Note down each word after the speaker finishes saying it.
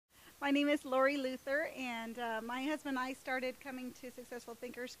My name is Laurie Luther, and my husband and I started coming to Successful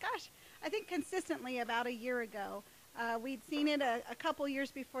Thinkers, gosh, I think consistently about a year ago. We'd seen it a couple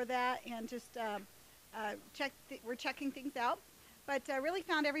years before that and just we're checking things out, but really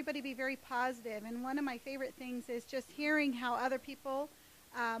found everybody to be very positive. And one of my favorite things is just hearing how other people,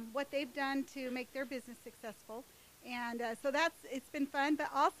 what they've done to make their business successful. And so it's been fun, but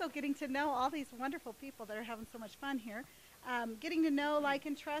also getting to know all these wonderful people that are having so much fun here. Getting to know, like,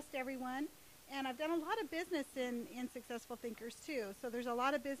 and trust everyone. And I've done a lot of business in Successful Thinkers too. So there's a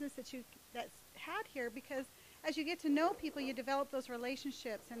lot of business that's had here, because as you get to know people, you develop those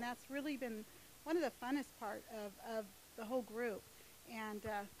relationships, and that's really been one of the funnest part of the whole group. And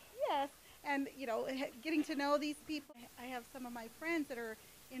yes, and you know, getting to know these people. I have some of my friends that are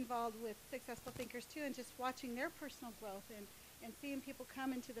involved with Successful Thinkers too, and just watching their personal growth and seeing people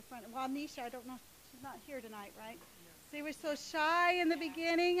come into the front. Well, Nisha, I don't know, she's not here tonight, right? She was so shy in the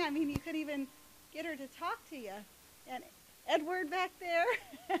beginning. I mean, you couldn't even get her to talk to you. And Edward back there,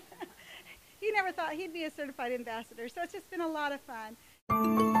 he never thought he'd be a certified ambassador. So it's just been a lot of fun.